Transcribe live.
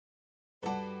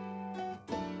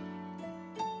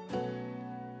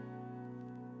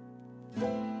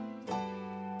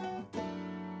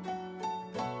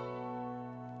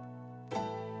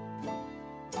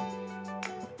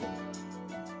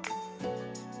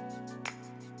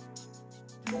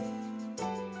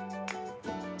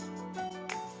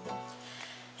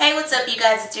Hey, what's up you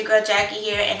guys? It's your girl Jackie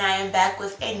here and I am back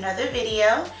with another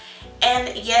video.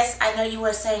 And yes, I know you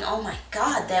are saying, oh my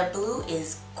god, that blue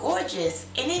is gorgeous.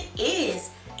 And it is.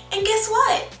 And guess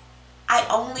what? I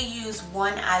only use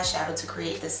one eyeshadow to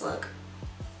create this look.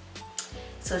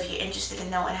 So if you're interested in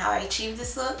knowing how I achieved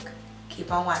this look, keep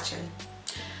on watching.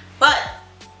 But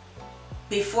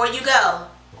before you go,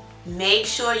 make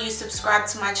sure you subscribe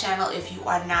to my channel if you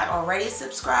are not already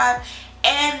subscribed.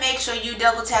 And make sure you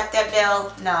double tap that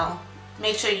bell. No,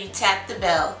 make sure you tap the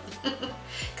bell.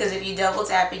 Because if you double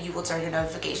tap it, you will turn your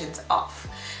notifications off.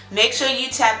 Make sure you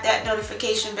tap that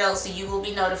notification bell so you will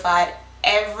be notified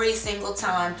every single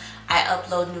time I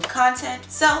upload new content.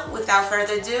 So without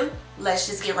further ado, let's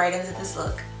just get right into this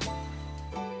look.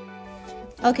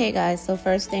 Okay guys, so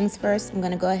first things first, I'm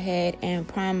going to go ahead and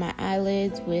prime my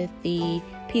eyelids with the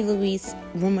P. Louise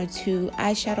Rumor 2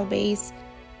 eyeshadow base.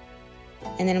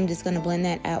 And then I'm just going to blend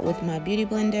that out with my beauty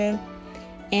blender.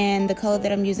 And the color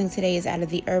that I'm using today is out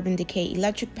of the Urban Decay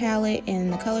Electric palette,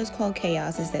 and the color is called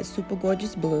Chaos. It's that super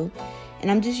gorgeous blue. And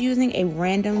I'm just using a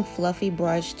random fluffy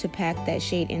brush to pack that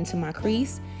shade into my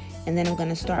crease. And then I'm going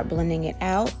to start blending it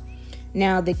out.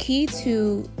 Now the key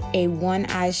to a one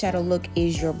eyeshadow look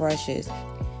is your brushes.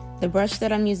 The brush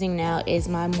that I'm using now is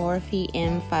my Morphe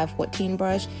M514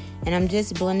 brush, and I'm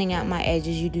just blending out my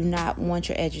edges. You do not want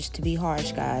your edges to be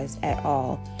harsh, guys, at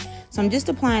all. So I'm just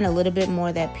applying a little bit more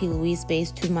of that P. Louise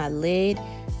base to my lid.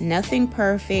 Nothing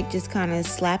perfect, just kind of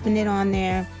slapping it on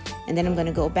there. And then I'm going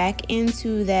to go back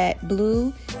into that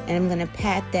blue, and I'm going to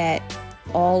pat that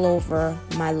all over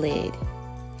my lid.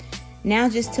 Now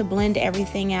just to blend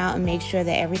everything out and make sure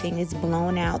that everything is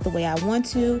blown out the way I want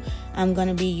to, I'm going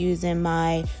to be using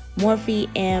my Morphe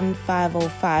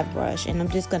M505 brush, and I'm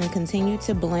just going to continue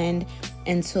to blend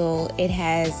until it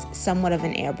has somewhat of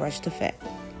an airbrushed effect.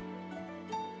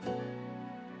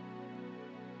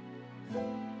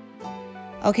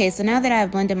 Okay, so now that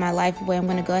I've blended my life away, I'm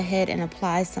going to go ahead and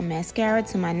apply some mascara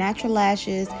to my natural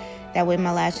lashes. That way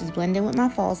my lashes blend in with my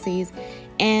falsies.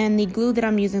 And the glue that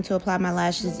I'm using to apply my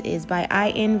lashes is by Eye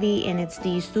Envy, and it's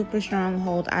the Super Strong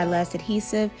Hold Eyelash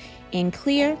Adhesive in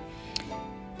clear.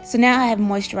 So now I have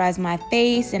moisturized my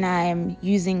face, and I am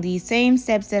using the same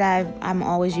steps that I'm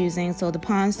always using. So the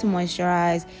Pond's to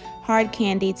moisturize, hard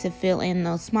candy to fill in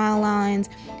those smile lines.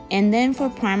 And then for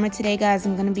primer today, guys,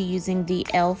 I'm going to be using the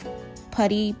e.l.f.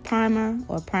 Putty Primer,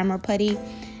 or Primer Putty.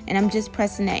 And I'm just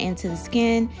pressing that into the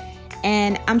skin.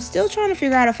 And I'm still trying to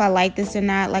figure out if I like this or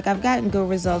not. Like, I've gotten good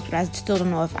results, but I still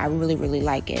don't know if I really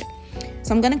like it.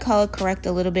 So I'm going to color correct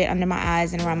a little bit under my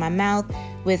eyes and around my mouth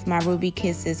with my Ruby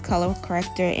Kisses color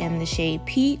corrector in the shade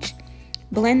Peach.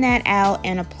 Blend that out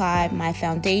and apply my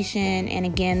foundation. And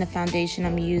again, the foundation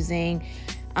I'm using,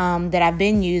 that I've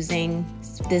been using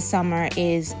this summer,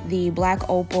 is the Black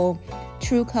Opal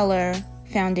True Color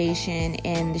foundation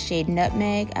in the shade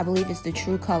Nutmeg. I believe it's the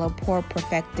True Color Pore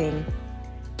Perfecting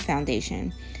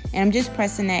foundation. And I'm just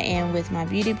pressing that in with my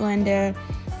beauty blender.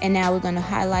 And now we're going to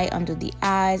highlight under the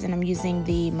eyes, and I'm using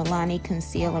the Milani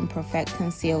Conceal and Perfect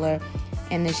Concealer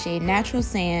in the shade Natural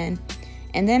Sand.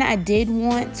 And then I did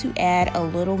want to add a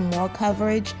little more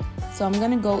coverage, so I'm going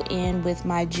to go in with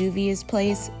my Juvia's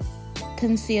Place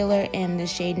concealer in the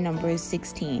shade number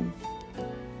 16.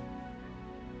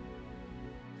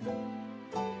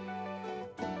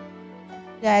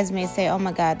 You guys may say, oh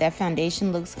my god, that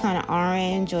foundation looks kind of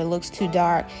orange, or it looks too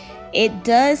dark. It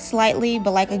does slightly,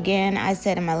 but like again I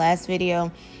said in my last video,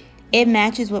 it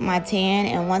matches with my tan,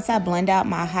 and once I blend out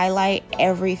my highlight,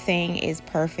 everything is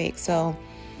perfect. So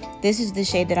this is the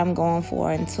shade that I'm going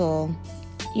for until,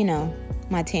 you know,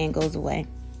 my tan goes away.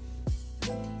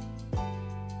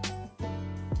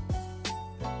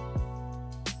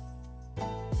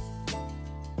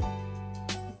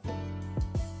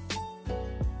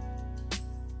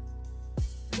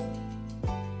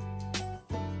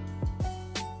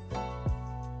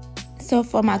 So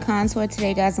for my contour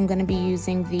today, guys, I'm going to be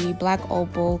using the Black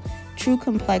Opal True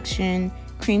Complexion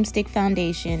Cream Stick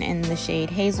Foundation in the shade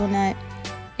Hazelnut,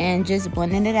 and just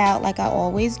blending it out like I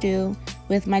always do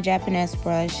with my Japanese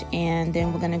brush. And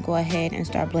then we're going to go ahead and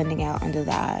start blending out under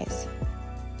the eyes.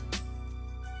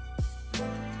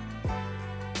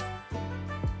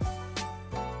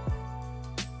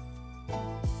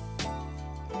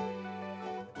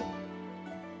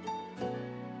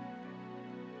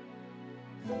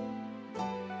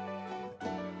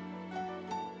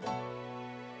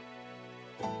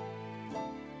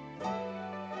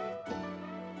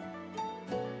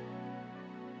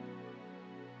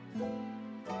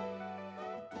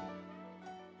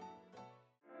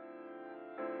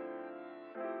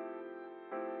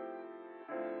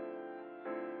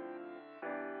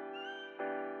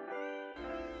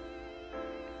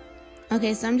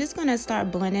 Okay, so I'm just going to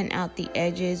start blending out the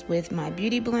edges with my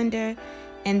beauty blender,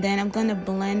 and then I'm going to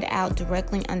blend out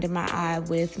directly under my eye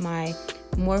with my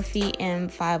Morphe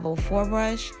M504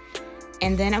 brush.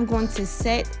 And then I'm going to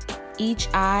set each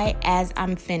eye as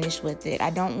I'm finished with it. I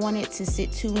don't want it to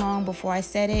sit too long before I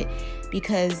set it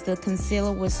because the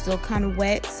concealer was still kind of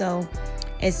wet. So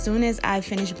as soon as I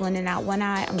finish blending out one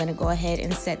eye, I'm going to go ahead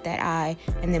and set that eye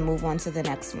and then move on to the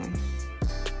next one.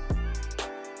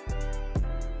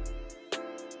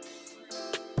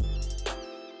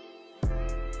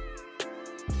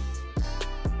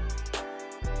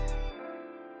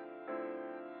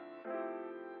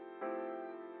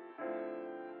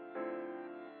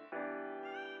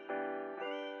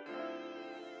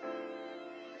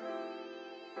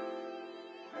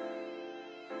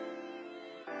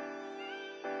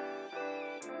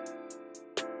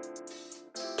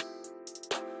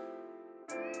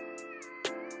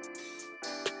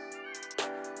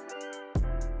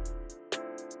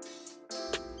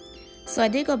 So I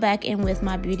did go back in with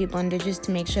my beauty blender just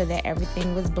to make sure that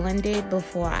everything was blended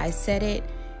before I set it.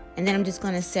 And then I'm just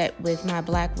going to set with my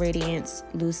black Radiance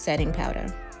loose setting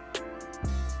powder.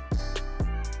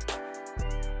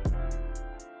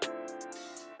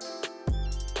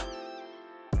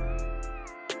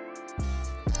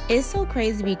 It's so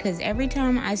crazy because every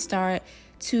time I start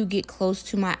to get close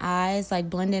to my eyes, like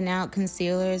blending out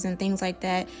concealers and things like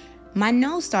that, my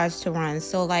nose starts to run.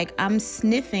 So like I'm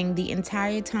sniffing the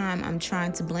entire time I'm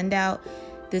trying to blend out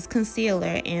this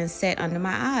concealer and set under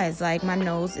my eyes. Like my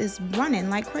nose is running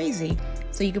like crazy.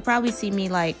 So you could probably see me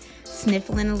like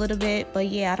sniffling a little bit, but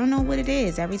yeah, I don't know what it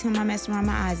is. Every time I mess around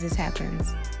my eyes, this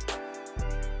happens.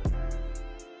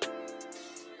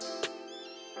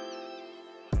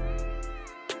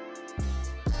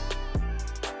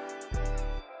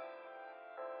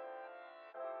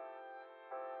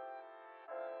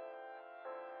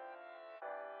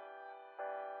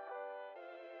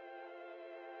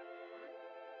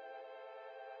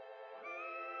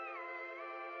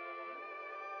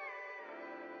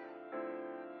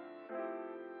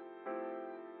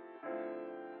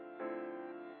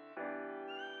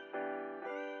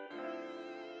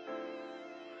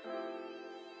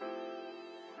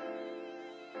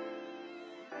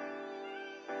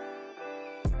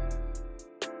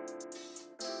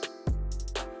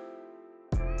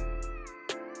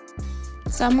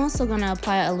 So I'm also going to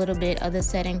apply a little bit of the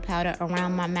setting powder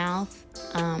around my mouth,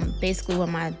 basically where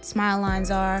my smile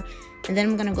lines are. And then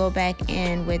I'm going to go back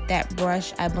in with that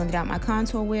brush I blended out my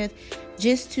contour with,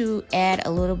 just to add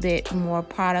a little bit more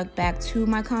product back to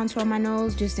my contour on my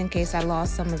nose, just in case I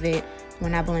lost some of it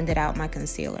when I blended out my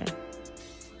concealer.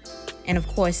 And of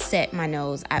course, set my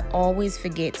nose. I always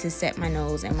forget to set my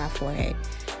nose and my forehead.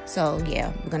 So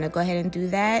yeah, we're going to go ahead and do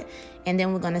that. And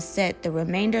then we're going to set the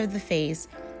remainder of the face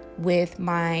with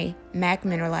my MAC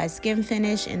Mineralized Skin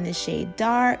Finish in the shade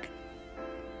Dark.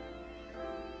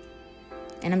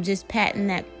 And I'm just patting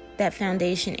that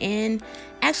foundation in.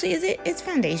 Actually, it's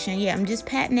foundation. Yeah, I'm just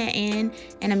patting that in,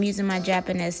 and I'm using my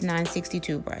Japanese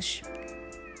 962 brush.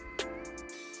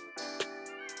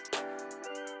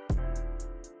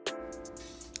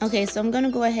 Okay, so I'm going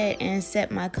to go ahead and set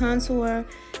my contour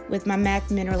with my MAC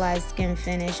Mineralized Skin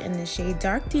Finish in the shade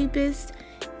Dark Deepest.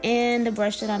 And the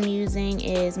brush that I'm using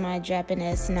is my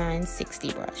Japanese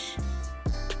 960 brush.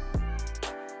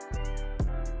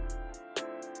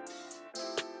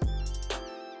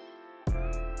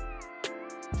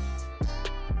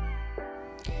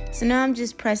 So now I'm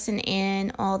just pressing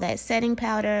in all that setting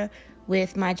powder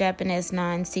with my Japanese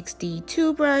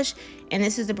 962 brush, and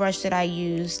this is the brush that I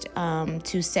used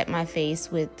to set my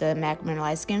face with the MAC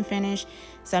Mineralized Skin Finish.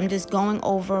 So I'm just going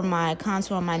over my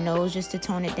contour on my nose just to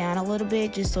tone it down a little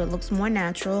bit, just so it looks more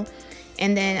natural.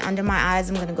 And then under my eyes,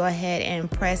 I'm going to go ahead and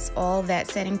press all that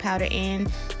setting powder in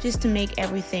just to make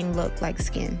everything look like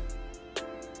skin.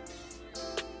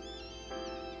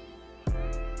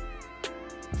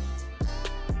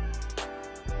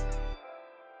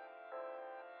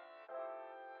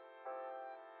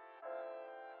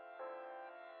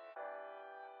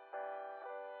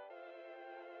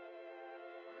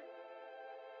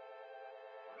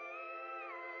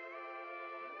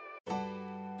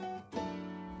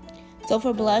 So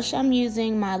for blush, I'm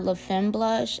using my LaFemme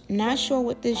blush. Not sure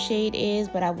what this shade is,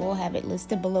 but I will have it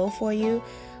listed below for you.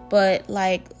 But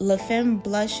like, LaFemme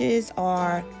blushes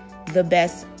are the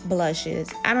best blushes.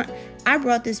 I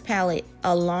brought this palette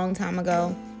a long time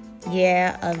ago.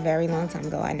 Yeah, a very long time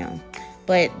ago, I know.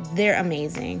 But they're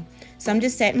amazing. So I'm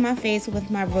just setting my face with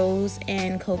my rose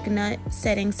and coconut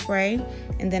setting spray.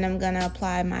 And then I'm gonna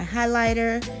apply my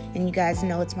highlighter. And you guys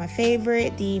know it's my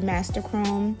favorite, the Master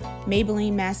Chrome,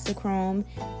 Maybelline Master Chrome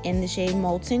in the shade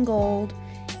Molten Gold.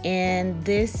 And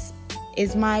this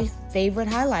is my favorite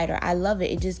highlighter. I love it.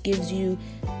 It just gives you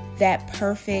that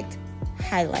perfect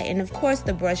highlight. And of course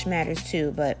the brush matters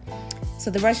too, but so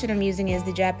the brush that I'm using is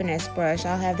the Japanese brush.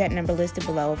 I'll have that number listed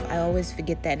below. I always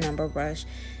forget that number brush.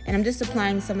 And I'm just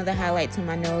applying some of the highlight to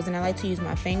my nose, and I like to use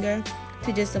my finger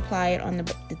to just apply it on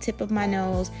the tip of my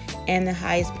nose and the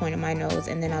highest point of my nose,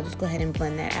 and then I'll just go ahead and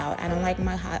blend that out. I don't like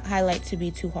my highlight to be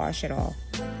too harsh at all.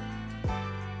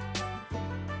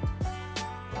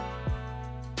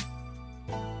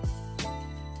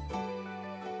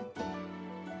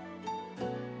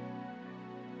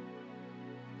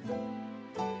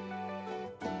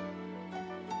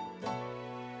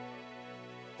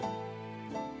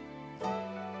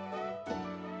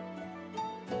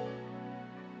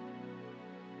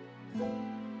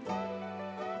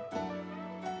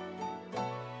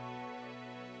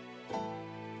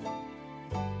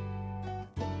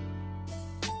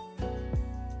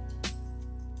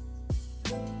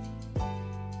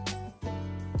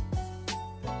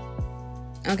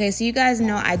 Okay, so you guys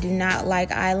know I do not like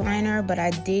eyeliner, but I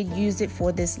did use it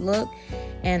for this look.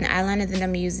 And the eyeliner that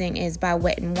I'm using is by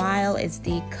Wet n Wild. It's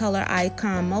the Color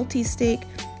Icon Multi-Stick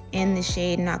in the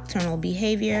shade Nocturnal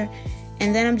Behavior.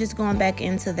 And then I'm just going back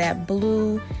into that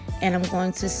blue, and I'm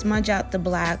going to smudge out the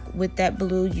black with that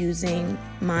blue using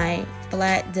my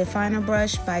flat definer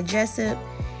brush by Jessup.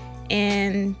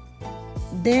 And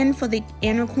then for the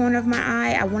inner corner of my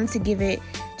eye, I wanted to give it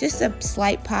just a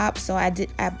slight pop, so I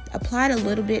applied a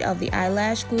little bit of the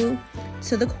eyelash glue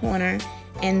to the corner,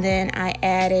 and then I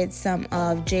added some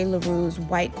of J.Larue's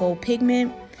white gold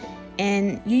pigment.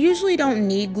 And you usually don't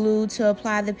need glue to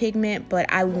apply the pigment,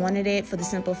 but I wanted it for the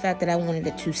simple fact that I wanted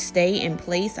it to stay in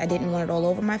place. I didn't want it all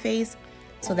over my face,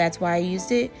 so that's why I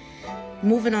used it.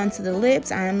 Moving on to the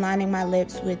lips, I am lining my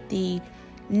lips with the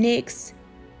NYX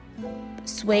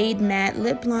Suede Matte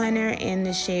Lip Liner in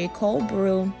the shade Cold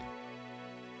Brew.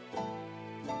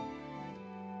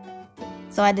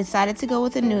 So I decided to go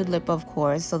with a nude lip, of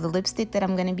course. So the lipstick that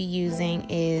I'm going to be using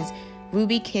is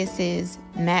Ruby Kisses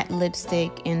Matte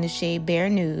Lipstick in the shade Bare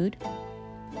Nude.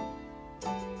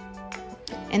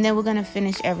 And then we're going to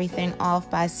finish everything off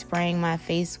by spraying my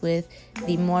face with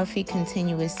the Morphe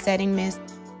Continuous Setting Mist.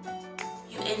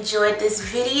 You enjoyed this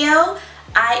video.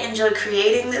 I enjoyed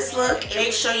creating this look.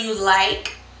 Make sure you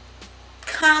like,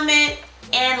 comment,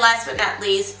 and last but not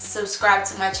least, subscribe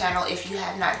to my channel if you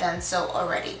have not done so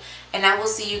already. And I will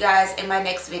see you guys in my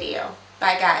next video.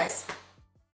 Bye guys.